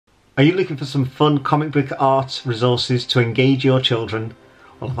Are you looking for some fun comic book art resources to engage your children?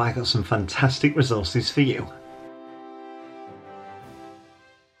 Well, have I got some fantastic resources for you.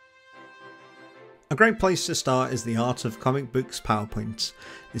 A great place to start is the Art of Comic Books PowerPoint.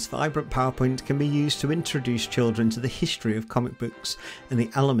 This vibrant PowerPoint can be used to introduce children to the history of comic books and the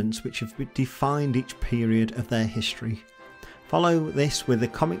elements which have defined each period of their history. Follow this with a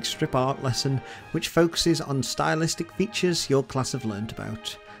comic strip art lesson which focuses on stylistic features your class have learnt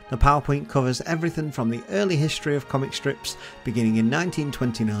about. The PowerPoint covers everything from the early history of comic strips beginning in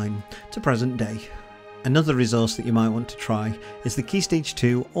 1929 to present day. Another resource that you might want to try is the Key Stage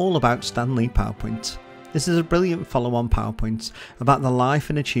 2 All About Stan Lee PowerPoint. This is a brilliant follow-on PowerPoint about the life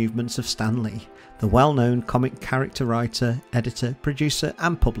and achievements of Stan Lee, the well-known comic character writer, editor, producer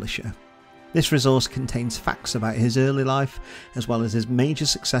and publisher. This resource contains facts about his early life as well as his major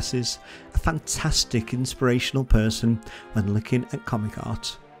successes, a fantastic inspirational person when looking at comic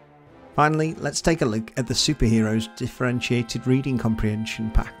art. Finally, let's take a look at the Superheroes Differentiated Reading Comprehension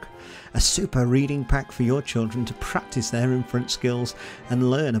Pack. A super reading pack for your children to practice their inference skills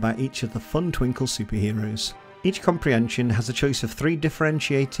and learn about each of the fun Twinkl superheroes. Each comprehension has a choice of 3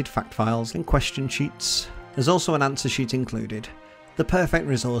 differentiated fact files and question sheets. There's also an answer sheet included. The perfect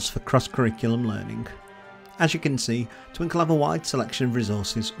resource for cross-curriculum learning. As you can see, Twinkl have a wide selection of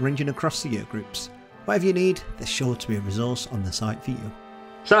resources ranging across the year groups. Whatever you need, there's sure to be a resource on the site for you.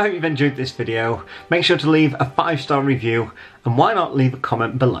 So I hope you've enjoyed this video. Make sure to leave a 5-star review and why not leave a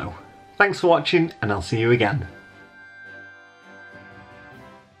comment below. Thanks for watching and I'll see you again.